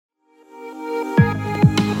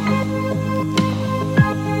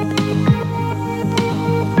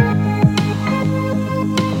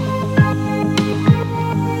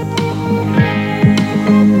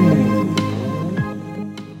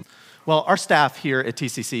Well, our staff here at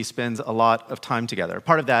TCC spends a lot of time together.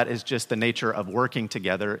 Part of that is just the nature of working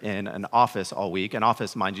together in an office all week, an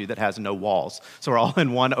office, mind you, that has no walls. So we're all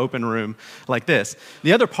in one open room like this.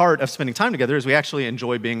 The other part of spending time together is we actually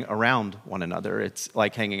enjoy being around one another. It's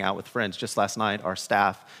like hanging out with friends. Just last night, our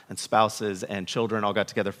staff and spouses and children all got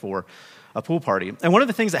together for a pool party. And one of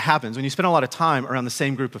the things that happens when you spend a lot of time around the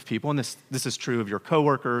same group of people, and this is true of your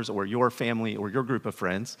coworkers or your family or your group of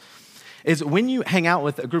friends, is when you hang out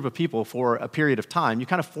with a group of people for a period of time, you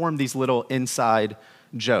kind of form these little inside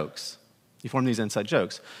jokes. You form these inside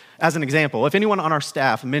jokes. As an example, if anyone on our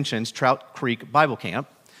staff mentions Trout Creek Bible Camp,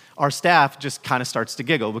 our staff just kind of starts to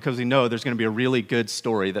giggle because we know there's going to be a really good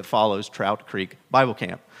story that follows Trout Creek Bible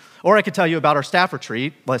Camp. Or I could tell you about our staff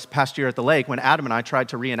retreat last past year at the lake when Adam and I tried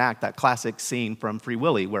to reenact that classic scene from Free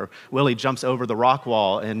Willy where Willie jumps over the rock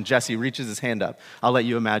wall and Jesse reaches his hand up. I'll let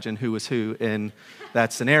you imagine who was who in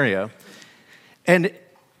that scenario. And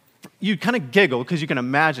you kind of giggle because you can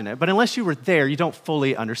imagine it, but unless you were there, you don't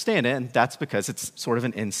fully understand it, and that's because it's sort of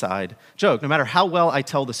an inside joke. No matter how well I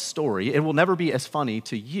tell the story, it will never be as funny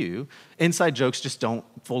to you. Inside jokes just don't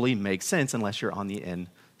fully make sense unless you're on the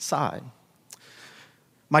inside.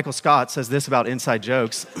 Michael Scott says this about inside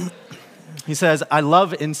jokes. He says, "I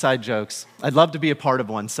love inside jokes. I'd love to be a part of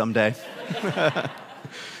one someday."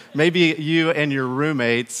 Maybe you and your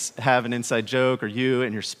roommates have an inside joke, or you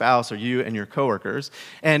and your spouse, or you and your coworkers.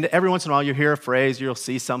 And every once in a while, you hear a phrase, you'll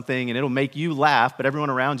see something, and it'll make you laugh, but everyone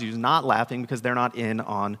around you is not laughing because they're not in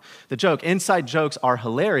on the joke. Inside jokes are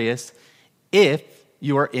hilarious if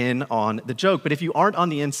you are in on the joke. But if you aren't on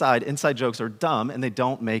the inside jokes are dumb, and they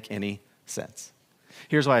don't make any sense.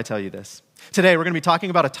 Here's why I tell you this. Today, we're going to be talking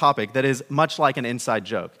about a topic that is much like an inside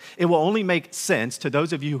joke. It will only make sense to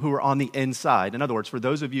those of you who are on the inside. In other words, for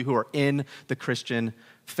those of you who are in the Christian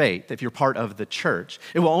faith, if you're part of the church.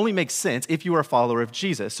 It will only make sense if you are a follower of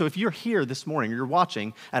Jesus. So if you're here this morning, or you're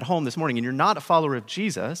watching at home this morning, and you're not a follower of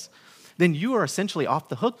Jesus, then you are essentially off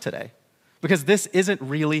the hook today because this isn't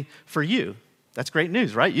really for you. That's great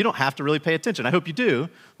news, right? You don't have to really pay attention. I hope you do,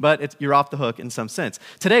 but you're off the hook in some sense.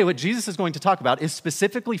 Today, what Jesus is going to talk about is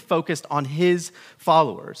specifically focused on his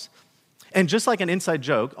followers. And just like an inside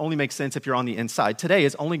joke only makes sense if you're on the inside, today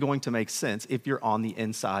is only going to make sense if you're on the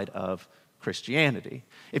inside of Christianity.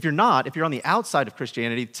 If you're not, if you're on the outside of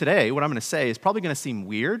Christianity, today, what I'm going to say is probably going to seem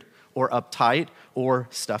weird or uptight or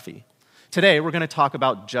stuffy. Today, we're going to talk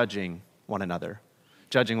about judging one another.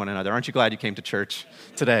 Judging one another. Aren't you glad you came to church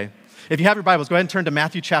today? If you have your Bibles, go ahead and turn to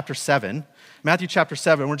Matthew chapter 7. Matthew chapter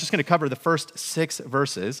 7, we're just going to cover the first 6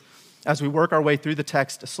 verses as we work our way through the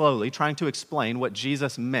text slowly, trying to explain what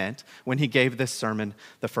Jesus meant when he gave this sermon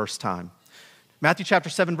the first time. Matthew chapter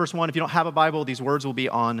 7, verse 1, if you don't have a Bible, these words will be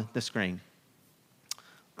on the screen.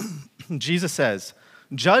 Jesus says,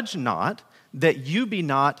 "Judge not, that you be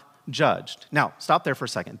not judged." Now, stop there for a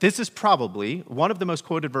second. This is probably one of the most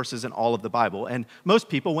quoted verses in all of the Bible, and most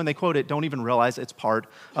people, when they quote it, don't even realize it's part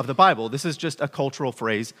of the Bible. This is just a cultural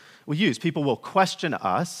phrase we use. People will question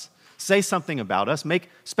us, say something about us, make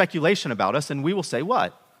speculation about us, and we will say,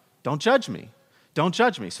 what? Don't judge me. Don't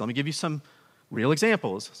judge me. So let me give you some real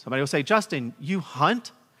examples. Somebody will say, "Justin, you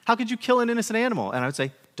hunt? How could you kill an innocent animal?" And I would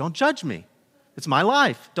say, "Don't judge me. It's my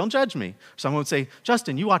life. Don't judge me." Someone would say,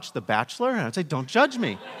 "Justin, you watch The Bachelor?" And I would say, "Don't judge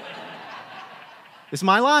me. It's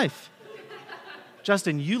my life."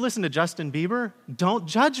 "Justin, you listen to Justin Bieber?" "Don't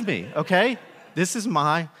judge me, okay? This is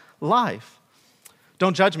my life."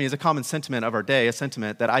 Don't judge me is a common sentiment of our day, a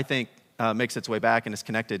sentiment that I think makes its way back and is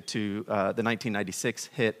connected to the 1996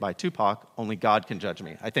 hit by Tupac, "Only God Can Judge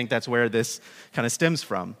Me." I think that's where this kind of stems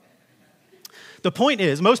from. The point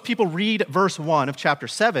is, most people read verse 1 of chapter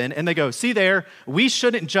 7 and they go, "See there, we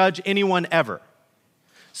shouldn't judge anyone ever.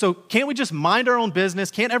 So can't we just mind our own business?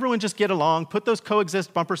 Can't everyone just get along, put those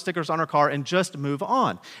coexist bumper stickers on our car, and just move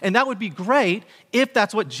on?" And that would be great if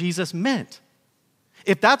that's what Jesus meant.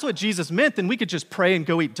 If that's what Jesus meant, then we could just pray and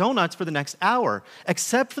go eat donuts for the next hour,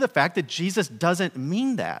 except for the fact that Jesus doesn't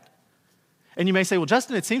mean that. And you may say, "Well,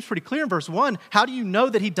 Justin, it seems pretty clear in verse 1. How do you know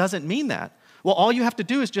that he doesn't mean that?" Well, all you have to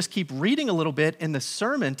do is just keep reading a little bit in the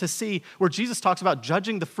sermon to see where Jesus talks about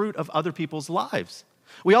judging the fruit of other people's lives.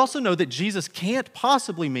 We also know that Jesus can't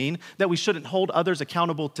possibly mean that we shouldn't hold others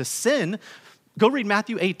accountable to sin. Go read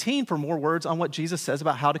Matthew 18 for more words on what Jesus says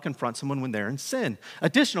about how to confront someone when they're in sin.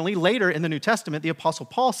 Additionally, later in the New Testament, the Apostle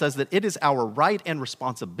Paul says that it is our right and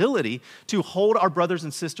responsibility to hold our brothers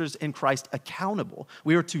and sisters in Christ accountable.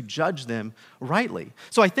 We are to judge them rightly.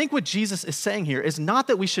 So I think what Jesus is saying here is not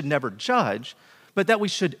that we should never judge, but that we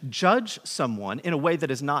should judge someone in a way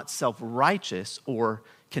that is not self-righteous or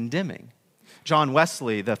condemning. John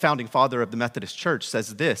Wesley, the founding father of the Methodist Church,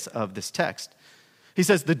 says this of this text: He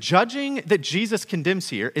says the judging that Jesus condemns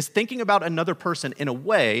here is thinking about another person in a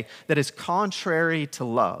way that is contrary to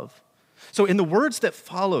love. So in the words that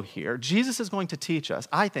follow here, Jesus is going to teach us,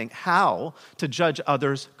 I think, how to judge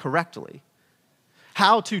others correctly,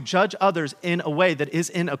 how to judge others in a way that is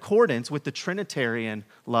in accordance with the Trinitarian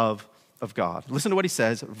love of God. Listen to what he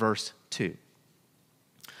says, verse 2.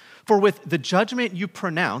 For with the judgment you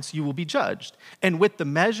pronounce, you will be judged, and with the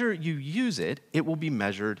measure you use it, it will be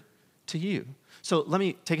measured to you. So let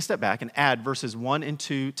me take a step back and add verses 1 and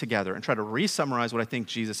 2 together and try to re-summarize what I think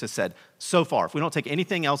Jesus has said so far. If we don't take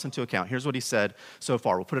anything else into account, here's what he said so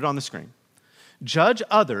far. We'll put it on the screen. Judge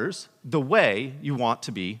others the way you want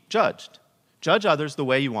to be judged. Judge others the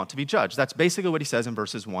way you want to be judged. That's basically what he says in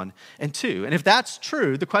verses 1 and 2. And if that's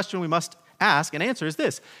true, the question we must ask and answer is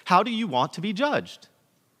this: how do you want to be judged?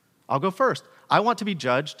 I'll go first. I want to be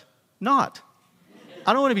judged not.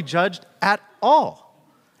 I don't want to be judged at all.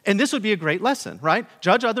 And this would be a great lesson, right?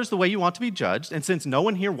 Judge others the way you want to be judged. And since no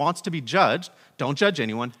one here wants to be judged, don't judge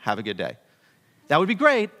anyone. Have a good day. That would be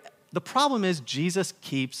great. The problem is Jesus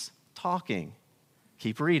keeps talking.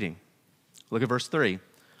 Keep reading. Look at verse 3.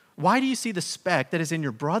 Why do you see the speck that is in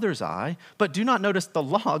your brother's eye, but do not notice the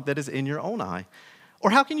log that is in your own eye? Or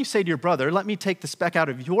how can you say to your brother, let me take the speck out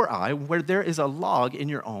of your eye where there is a log in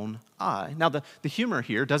your own eye? Now, the humor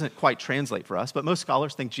here doesn't quite translate for us, but most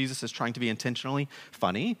scholars think Jesus is trying to be intentionally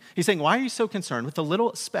funny. He's saying, why are you so concerned with a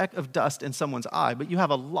little speck of dust in someone's eye, but you have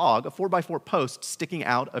a log, a 4x4 post sticking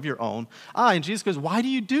out of your own eye? And Jesus goes, why do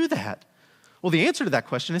you do that? Well, the answer to that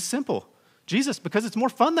question is simple. Jesus, because it's more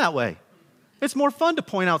fun that way. It's more fun to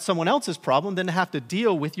point out someone else's problem than to have to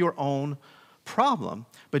deal with your own problem.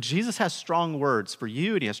 But Jesus has strong words for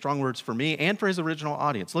you, and he has strong words for me and for his original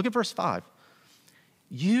audience. Look at verse 5.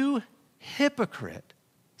 You hypocrite.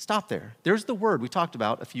 Stop there. There's the word we talked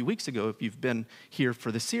about a few weeks ago if you've been here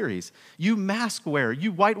for the series. You mask wearer,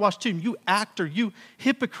 you whitewashed tomb, you actor, you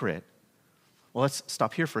hypocrite. Well, let's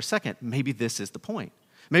stop here for a second. Maybe this is the point.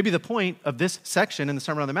 Maybe the point of this section in the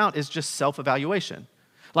Sermon on the Mount is just self-evaluation.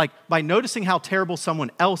 Like, by noticing how terrible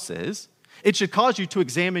someone else is, it should cause you to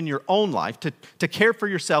examine your own life, to care for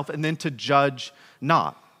yourself, and then to judge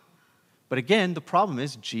not. But again, the problem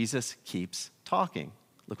is Jesus keeps talking.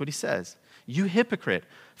 Look what he says. You hypocrite,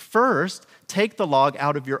 first take the log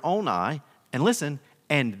out of your own eye, and listen,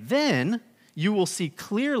 and then you will see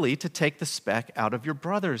clearly to take the speck out of your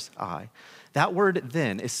brother's eye. That word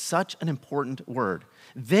then is such an important word.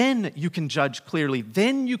 Then you can judge clearly.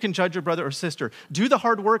 Then you can judge your brother or sister. Do the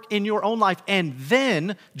hard work in your own life and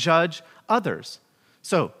then judge others.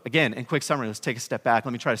 So again, in quick summary, let's take a step back.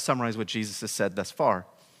 Let me try to summarize what Jesus has said thus far.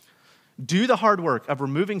 Do the hard work of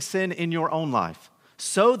removing sin in your own life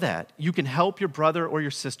so that you can help your brother or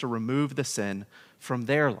your sister remove the sin from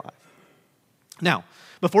their life. Now,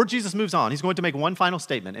 before Jesus moves on, he's going to make one final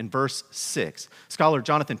statement in verse 6. Scholar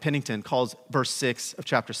Jonathan Pennington calls verse 6 of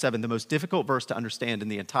chapter 7 the most difficult verse to understand in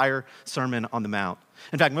the entire Sermon on the Mount.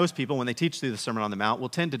 In fact, most people, when they teach through the Sermon on the Mount, will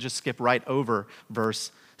tend to just skip right over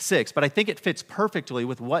verse 6. But I think it fits perfectly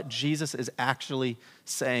with what Jesus is actually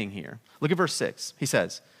saying here. Look at verse 6. He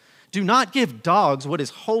says, do not give dogs what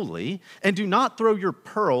is holy, and do not throw your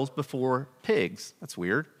pearls before pigs. That's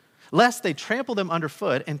weird. Lest they trample them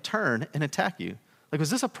underfoot and turn and attack you. Like, was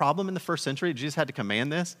this a problem in the first century? Jesus had to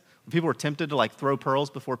command this? People were tempted to throw pearls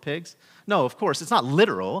before pigs? No, of course, it's not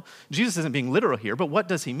literal. Jesus isn't being literal here, but what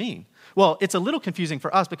does he mean? Well, it's a little confusing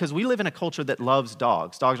for us because we live in a culture that loves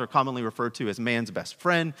dogs. Dogs are commonly referred to as man's best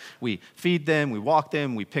friend. We feed them, we walk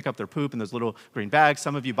them, we pick up their poop in those little green bags.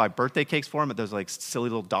 Some of you buy birthday cakes for them at those silly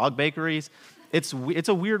little dog bakeries. It's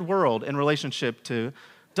a weird world in relationship to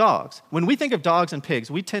dogs. When we think of dogs and pigs,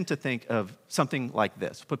 we tend to think of something like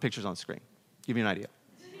this. Put pictures on the screen. Give you an idea.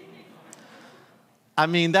 I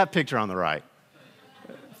mean, that picture on the right,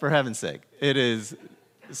 for heaven's sake, it is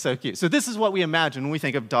so cute. So this is what we imagine when we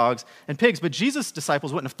think of dogs and pigs, but Jesus'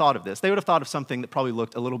 disciples wouldn't have thought of this. They would have thought of something that probably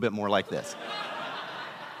looked a little bit more like this.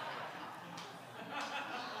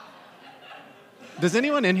 Does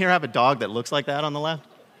anyone in here have a dog that looks like that on the left?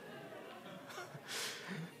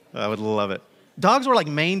 I would love it. Dogs were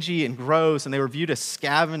mangy and gross, and they were viewed as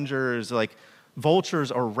scavengers, like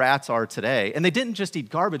vultures or rats are today. And they didn't just eat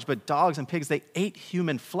garbage, but dogs and pigs, they ate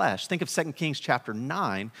human flesh. Think of 2 Kings chapter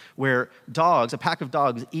 9, where a pack of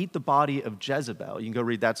dogs eat the body of Jezebel. You can go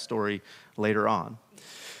read that story later on.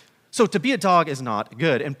 So to be a dog is not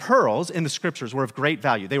good. And pearls in the scriptures were of great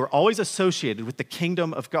value. They were always associated with the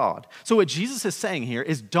kingdom of God. So what Jesus is saying here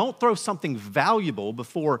is don't throw something valuable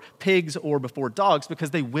before pigs or before dogs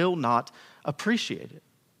because they will not appreciate it.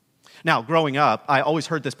 Now, growing up, I always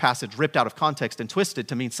heard this passage ripped out of context and twisted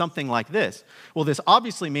to mean something like this. Well, this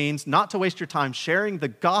obviously means not to waste your time sharing the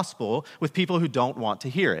gospel with people who don't want to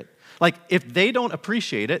hear it. Like, if they don't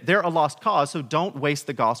appreciate it, they're a lost cause, so don't waste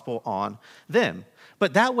the gospel on them.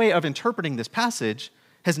 But that way of interpreting this passage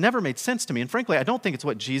has never made sense to me, and frankly, I don't think it's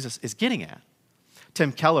what Jesus is getting at.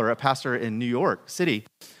 Tim Keller, a pastor in New York City,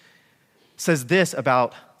 says this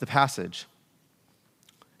about the passage.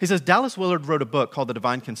 He says, Dallas Willard wrote a book called The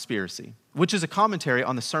Divine Conspiracy, which is a commentary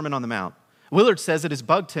on the Sermon on the Mount. Willard says it has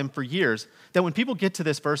bugged him for years that when people get to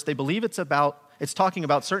this verse, they believe it's talking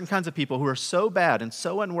about certain kinds of people who are so bad and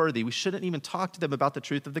so unworthy, we shouldn't even talk to them about the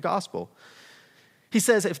truth of the gospel. He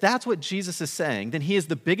says, if that's what Jesus is saying, then he is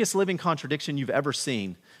the biggest living contradiction you've ever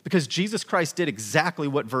seen, because Jesus Christ did exactly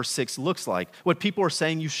what verse 6 looks like, what people are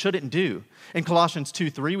saying you shouldn't do. In Colossians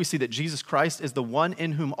 2:3, we see that Jesus Christ is the one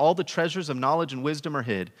in whom all the treasures of knowledge and wisdom are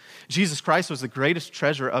hid. Jesus Christ was the greatest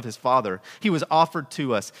treasure of his Father. He was offered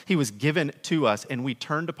to us, he was given to us, and we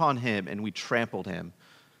turned upon him and we trampled him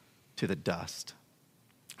to the dust.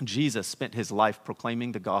 Jesus spent his life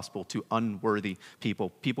proclaiming the gospel to unworthy people,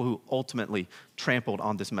 people who ultimately trampled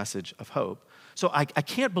on this message of hope. So I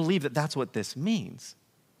can't believe that that's what this means.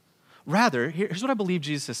 Rather, here's what I believe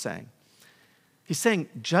Jesus is saying. He's saying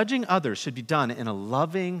judging others should be done in a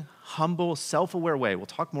loving, humble, self-aware way. We'll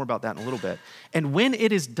talk more about that in a little bit. And when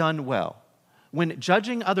it is done well, when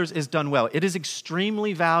judging others is done well, it is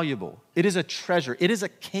extremely valuable. It is a treasure. It is a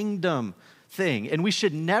kingdom thing. And we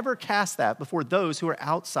should never cast that before those who are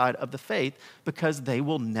outside of the faith because they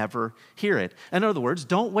will never hear it. In other words,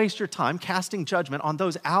 don't waste your time casting judgment on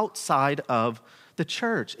those outside of the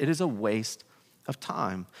church. It is a waste of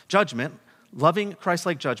time. Judgment, loving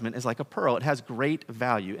Christ-like judgment, is like a pearl. It has great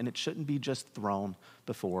value, and it shouldn't be just thrown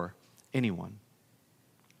before anyone.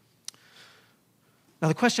 Now,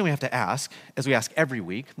 the question we have to ask, as we ask every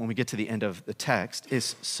week when we get to the end of the text,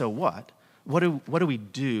 is so what? What do we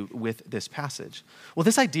do with this passage? Well,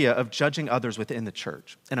 this idea of judging others within the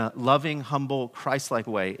church in a loving, humble, Christ-like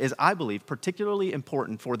way is, I believe, particularly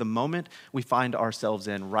important for the moment we find ourselves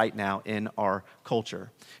in right now in our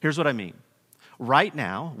culture. Here's what I mean. Right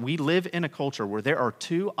now, we live in a culture where there are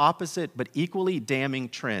two opposite but equally damning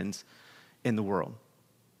trends in the world.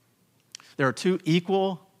 There are two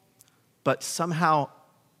equal but somehow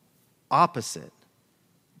opposite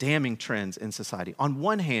damning trends in society. On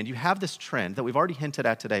one hand, you have this trend that we've already hinted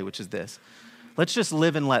at today, which is this. Let's just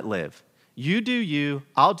live and let live. You do you,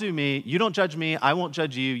 I'll do me, you don't judge me, I won't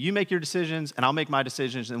judge you, you make your decisions and I'll make my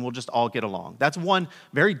decisions and we'll just all get along. That's one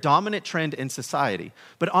very dominant trend in society.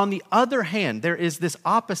 But on the other hand, there is this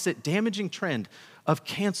opposite damaging trend of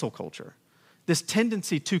cancel culture. This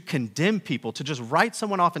tendency to condemn people, to just write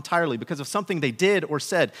someone off entirely because of something they did or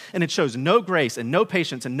said, and it shows no grace and no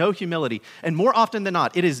patience and no humility. And more often than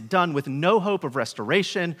not, it is done with no hope of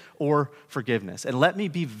restoration or forgiveness. And let me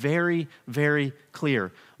be very, very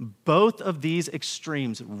clear. Both of these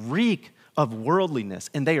extremes reek of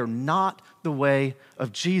worldliness, and they are not the way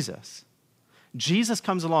of Jesus. Jesus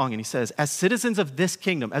comes along and he says, as citizens of this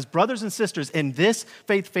kingdom, as brothers and sisters in this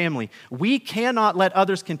faith family, we cannot let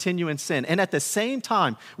others continue in sin. And at the same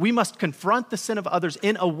time, we must confront the sin of others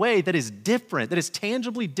in a way that is different, that is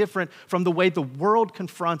tangibly different from the way the world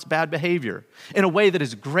confronts bad behavior, in a way that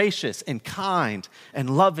is gracious and kind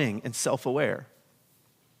and loving and self-aware.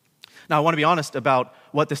 Now, I want to be honest about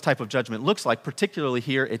what this type of judgment looks like, particularly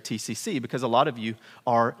here at TCC, because a lot of you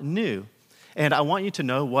are new. And I want you to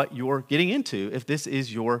know what you're getting into if this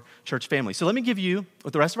is your church family. So let me give you,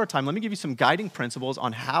 with the rest of our time, let me give you some guiding principles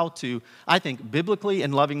on how to, I think, biblically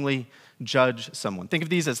and lovingly judge someone. Think of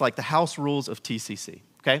these as like the house rules of TCC,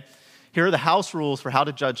 okay? Here are the house rules for how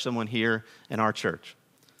to judge someone here in our church.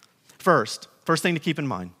 First thing to keep in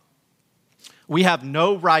mind, we have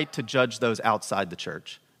no right to judge those outside the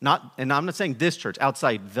church. And I'm not saying this church,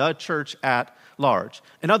 outside the church at large.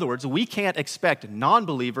 In other words, we can't expect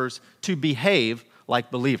non-believers to behave like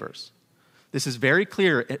believers. This is very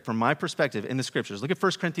clear from my perspective in the scriptures. Look at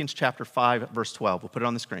 1 Corinthians chapter 5, verse 12. We'll put it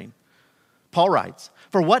on the screen. Paul writes,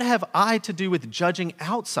 "For what have I to do with judging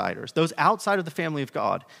outsiders, those outside of the family of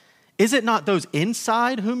God? Is it not those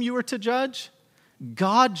inside whom you are to judge?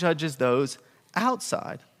 God judges those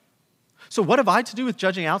outside." So what have I to do with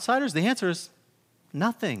judging outsiders? The answer is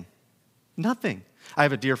nothing. Nothing. I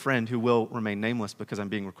have a dear friend who will remain nameless because I'm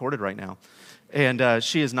being recorded right now. And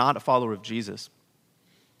she is not a follower of Jesus.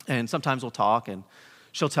 And sometimes we'll talk and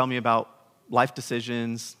she'll tell me about life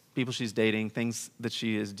decisions, people she's dating, things that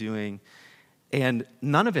she is doing. And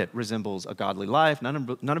none of it resembles a godly life.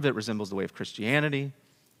 None of it resembles the way of Christianity.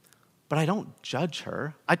 But I don't judge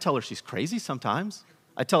her. I tell her she's crazy sometimes.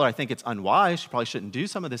 I tell her I think it's unwise. She probably shouldn't do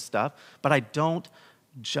some of this stuff, but I don't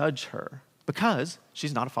judge her because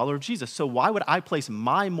she's not a follower of Jesus. So why would I place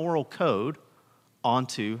my moral code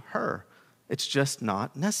onto her? It's just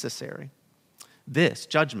not necessary. This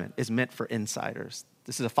judgment is meant for insiders.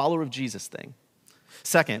 This is a follower of Jesus thing.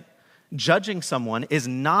 Second, judging someone is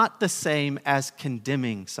not the same as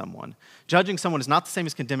condemning someone. Judging someone is not the same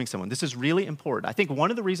as condemning someone. This is really important. I think one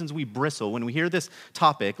of the reasons we bristle when we hear this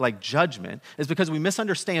topic, like judgment, is because we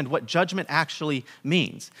misunderstand what judgment actually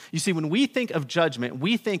means. You see, when we think of judgment,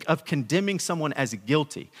 we think of condemning someone as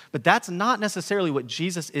guilty, but that's not necessarily what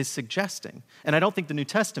Jesus is suggesting. And I don't think the New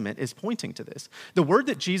Testament is pointing to this. The word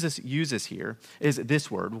that Jesus uses here is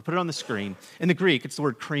this word. We'll put it on the screen. In the Greek, it's the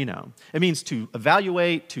word krino. It means to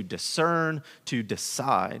evaluate, to discern, to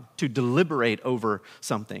decide, to deliberate over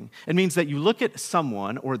something. It means that you look at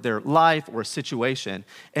someone or their life or situation,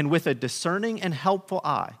 and with a discerning and helpful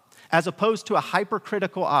eye, as opposed to a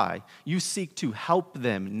hypercritical eye, you seek to help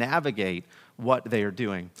them navigate what they are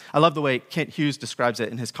doing. I love the way Kent Hughes describes it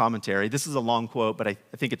in his commentary. This is a long quote, but I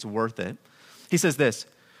think it's worth it. He says this: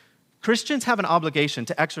 Christians have an obligation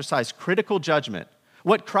to exercise critical judgment.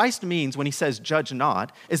 What Christ means when he says judge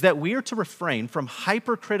not is that we are to refrain from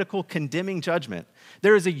hypercritical condemning judgment.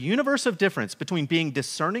 There is a universe of difference between being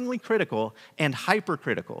discerningly critical and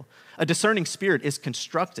hypercritical. A discerning spirit is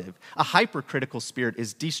constructive. A hypercritical spirit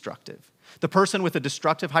is destructive. The person with a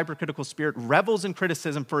destructive hypercritical spirit revels in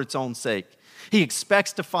criticism for its own sake. He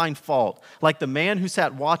expects to find fault, like the man who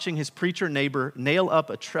sat watching his preacher neighbor nail up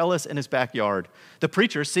a trellis in his backyard. The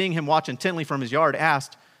preacher, seeing him watch intently from his yard,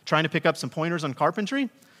 asked, "Trying to pick up some pointers on carpentry?"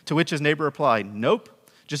 To which his neighbor replied, "Nope,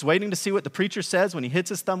 just waiting to see what the preacher says when he hits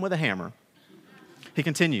his thumb with a hammer." He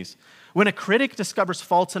continues, when a critic discovers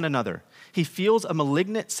faults in another, he feels a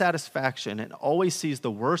malignant satisfaction and always sees the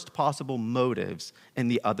worst possible motives in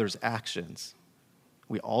the other's actions.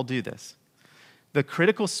 We all do this. The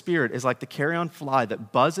critical spirit is like the carrion fly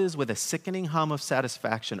that buzzes with a sickening hum of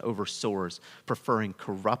satisfaction over sores, preferring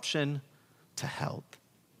corruption to health.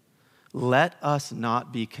 Let us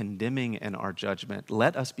not be condemning in our judgment.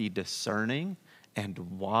 Let us be discerning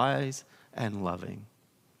and wise and loving.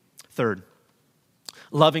 Third,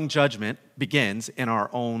 loving judgment begins in our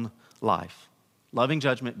own life. Loving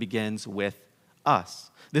judgment begins with us.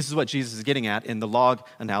 This is what Jesus is getting at in the log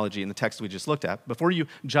analogy in the text we just looked at. Before you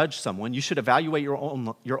judge someone, you should evaluate your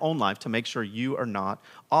own life to make sure you are not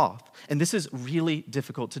off. And this is really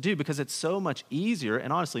difficult to do because it's so much easier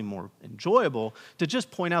and honestly more enjoyable to just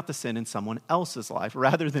point out the sin in someone else's life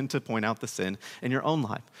rather than to point out the sin in your own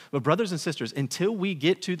life. But brothers and sisters, until we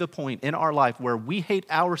get to the point in our life where we hate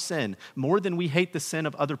our sin more than we hate the sin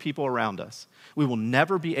of other people around us, we will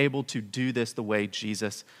never be able to do this the way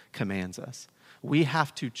Jesus commands us. We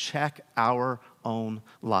have to check our own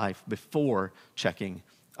life before checking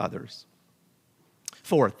others.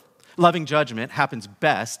 Fourth, loving judgment happens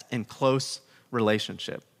best in close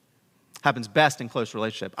relationship. Happens best in close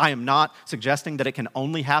relationship. I am not suggesting that it can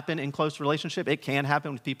only happen in close relationship. It can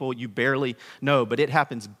happen with people you barely know, but it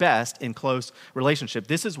happens best in close relationship.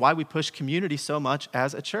 This is why we push community so much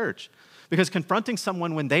as a church. Because confronting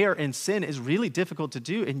someone when they are in sin is really difficult to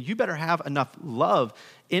do, and you better have enough love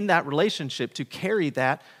in that relationship to carry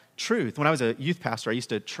that truth. When I was a youth pastor, I used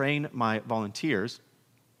to train my volunteers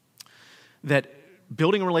that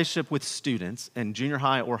building a relationship with students in junior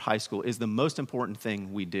high or high school is the most important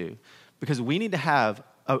thing we do. Because we need to have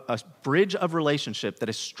a bridge of relationship that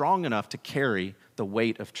is strong enough to carry the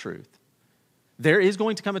weight of truth. There is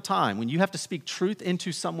going to come a time when you have to speak truth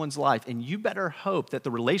into someone's life, and you better hope that the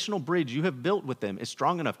relational bridge you have built with them is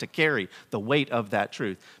strong enough to carry the weight of that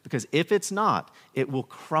truth. Because if it's not, it will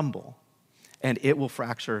crumble, and it will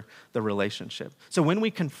fracture the relationship. So when we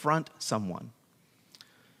confront someone,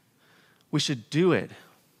 we should do it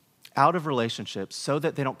out of relationship so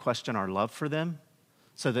that they don't question our love for them,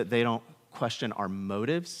 so that they don't question our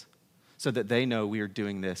motives, so that they know we are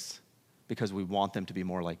doing this because we want them to be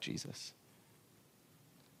more like Jesus.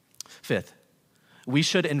 Fifth, we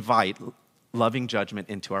should invite loving judgment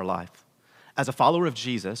into our life. As a follower of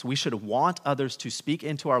Jesus, we should want others to speak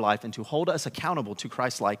into our life and to hold us accountable to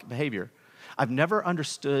Christ-like behavior. I've never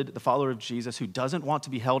understood the follower of Jesus who doesn't want to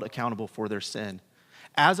be held accountable for their sin.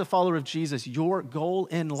 As a follower of Jesus, your goal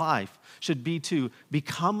in life should be to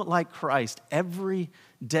become like Christ every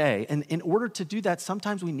day. And in order to do that,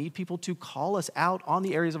 sometimes we need people to call us out on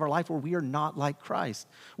the areas of our life where we are not like Christ.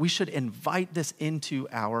 We should invite this into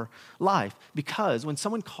our life because when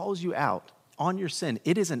someone calls you out on your sin,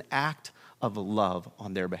 it is an act of love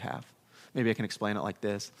on their behalf. Maybe I can explain it like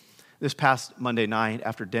this. This past Monday night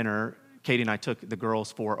after dinner, Katie and I took the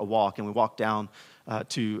girls for a walk, and we walked down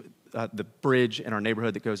to the bridge in our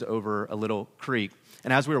neighborhood that goes over a little creek.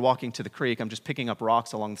 And as we were walking to the creek, I'm just picking up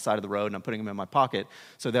rocks along the side of the road, and I'm putting them in my pocket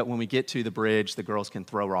so that when we get to the bridge, the girls can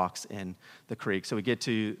throw rocks in the creek. So we get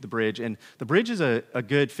to the bridge, and the bridge is a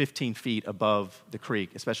good 15 feet above the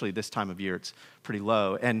creek, especially this time of year. It's pretty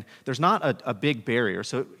low. And there's not a big barrier,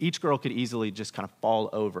 so each girl could easily just kind of fall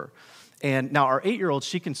over. And now our 8-year-old,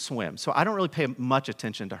 she can swim, so I don't really pay much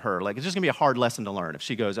attention to her. Like, it's just going to be a hard lesson to learn if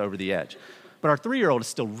she goes over the edge. But our 3-year-old is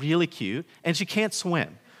still really cute, and she can't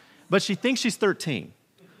swim. But she thinks she's 13.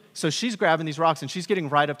 So she's grabbing these rocks, and she's getting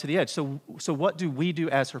right up to the edge. So what do we do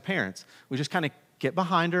as her parents? We just kind of get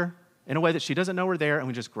behind her in a way that she doesn't know we're there, and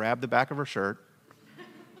we just grab the back of her shirt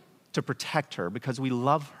to protect her because we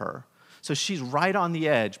love her. So she's right on the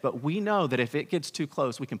edge, but we know that if it gets too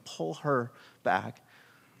close, we can pull her back.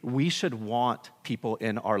 We should want people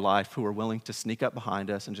in our life who are willing to sneak up behind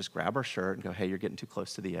us and just grab our shirt and go, hey, you're getting too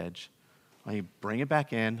close to the edge. When you bring it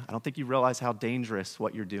back in, I don't think you realize how dangerous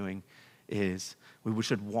what you're doing is. We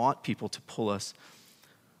should want people to pull us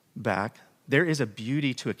back. There is a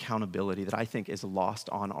beauty to accountability that I think is lost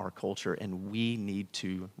on our culture, and we need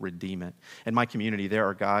to redeem it. In my community, there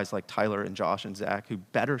are guys like Tyler and Josh and Zach who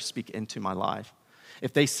better speak into my life.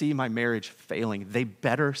 If they see my marriage failing, they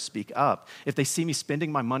better speak up. If they see me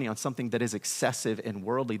spending my money on something that is excessive and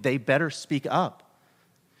worldly, they better speak up.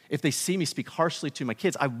 If they see me speak harshly to my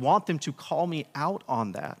kids, I want them to call me out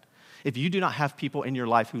on that. If you do not have people in your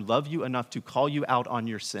life who love you enough to call you out on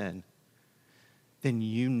your sin, then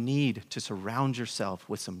you need to surround yourself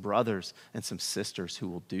with some brothers and some sisters who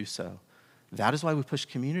will do so. That is why we push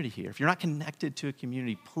community here. If you're not connected to a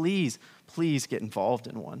community, please get involved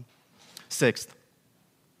in one. Sixth,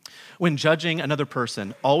 when judging another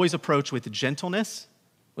person, always approach with gentleness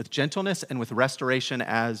and with restoration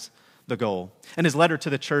as the goal. In his letter to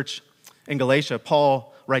the church in Galatia,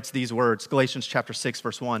 Paul writes these words, Galatians chapter 6,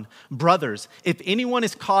 verse 1. Brothers, if anyone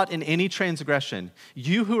is caught in any transgression,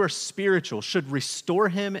 you who are spiritual should restore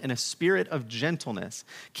him in a spirit of gentleness.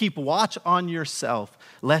 Keep watch on yourself,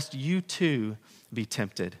 lest you too be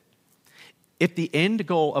tempted. If the end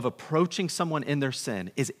goal of approaching someone in their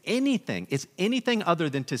sin is anything other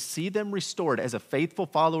than to see them restored as a faithful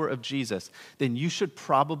follower of Jesus, then you should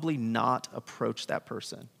probably not approach that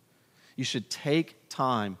person. You should take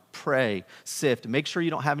time, pray, sift, make sure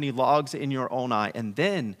you don't have any logs in your own eye, and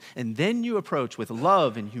then you approach with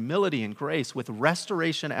love and humility and grace, with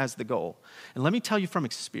restoration as the goal. And let me tell you from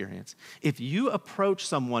experience, if you approach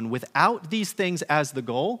someone without these things as the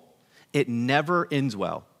goal, it never ends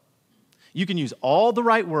well. You can use all the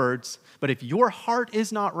right words, but if your heart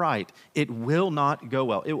is not right, it will not go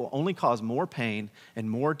well. It will only cause more pain and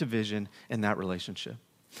more division in that relationship.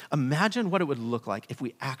 Imagine what it would look like if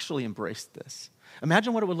we actually embraced this.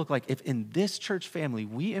 Imagine what it would look like if in this church family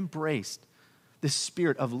we embraced this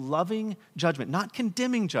spirit of loving judgment, not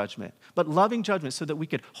condemning judgment, but loving judgment so that we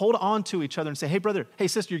could hold on to each other and say, hey, brother, hey,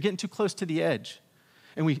 sister, you're getting too close to the edge.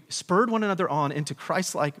 And we spurred one another on into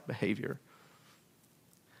Christ-like behavior.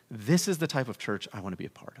 This is the type of church I want to be a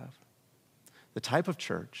part of. The type of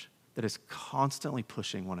church that is constantly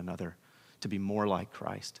pushing one another to be more like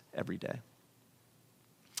Christ every day.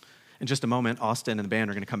 In just a moment, Austin and the band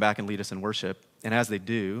are going to come back and lead us in worship. And as they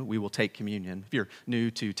do, we will take communion. If you're new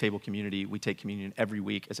to Table Community, we take communion every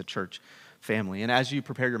week as a church family. And as you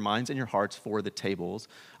prepare your minds and your hearts for the tables,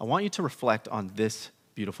 I want you to reflect on this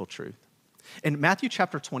beautiful truth. In Matthew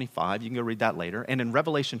chapter 25, you can go read that later, and in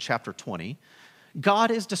Revelation chapter 20, God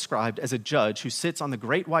is described as a judge who sits on the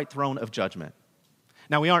great white throne of judgment.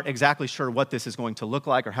 Now, we aren't exactly sure what this is going to look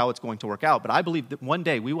like or how it's going to work out, but I believe that one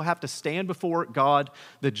day we will have to stand before God,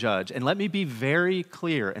 the judge. And let me be very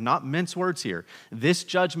clear and not mince words here. This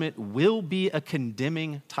judgment will be a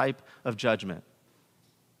condemning type of judgment.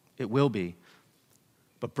 It will be.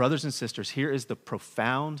 But brothers and sisters, here is the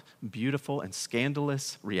profound, beautiful, and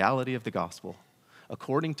scandalous reality of the gospel.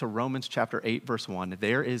 According to Romans chapter 8, verse 1,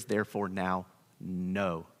 there is therefore now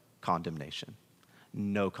no condemnation.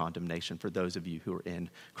 No condemnation for those of you who are in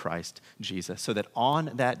Christ Jesus. So that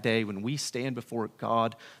on that day when we stand before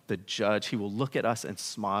God, the judge, he will look at us and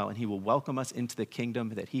smile, and he will welcome us into the kingdom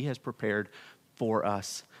that he has prepared for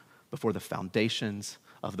us before the foundations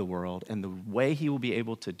of the world. And the way he will be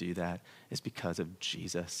able to do that is because of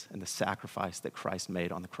Jesus and the sacrifice that Christ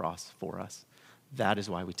made on the cross for us. That is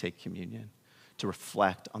why we take communion, to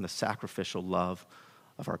reflect on the sacrificial love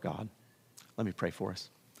of our God. Let me pray for us.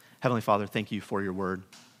 Heavenly Father, thank you for your word.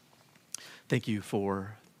 Thank you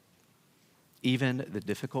for even the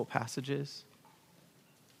difficult passages.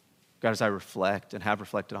 God, as I reflect and have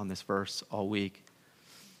reflected on this verse all week,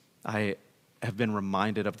 I have been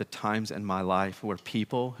reminded of the times in my life where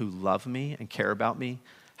people who love me and care about me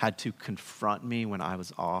had to confront me when I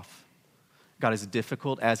was off. God, as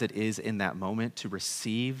difficult as it is in that moment to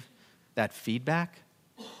receive that feedback,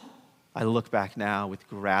 I look back now with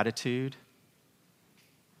gratitude.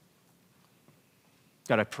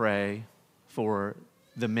 God, I pray for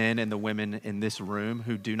the men and the women in this room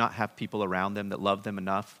who do not have people around them that love them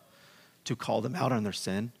enough to call them out on their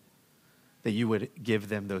sin, that you would give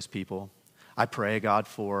them those people. I pray, God,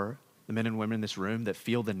 for the men and women in this room that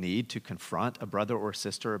feel the need to confront a brother or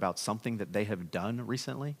sister about something that they have done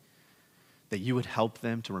recently, that you would help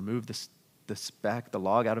them to remove the speck, the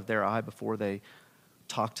log out of their eye before they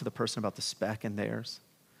talk to the person about the speck in theirs.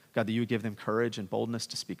 God, that you would give them courage and boldness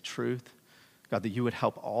to speak truth. God, that you would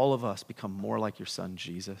help all of us become more like your son,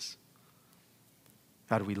 Jesus.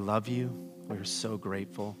 God, we love you. We are so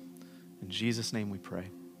grateful. In Jesus' name we pray.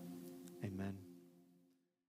 Amen.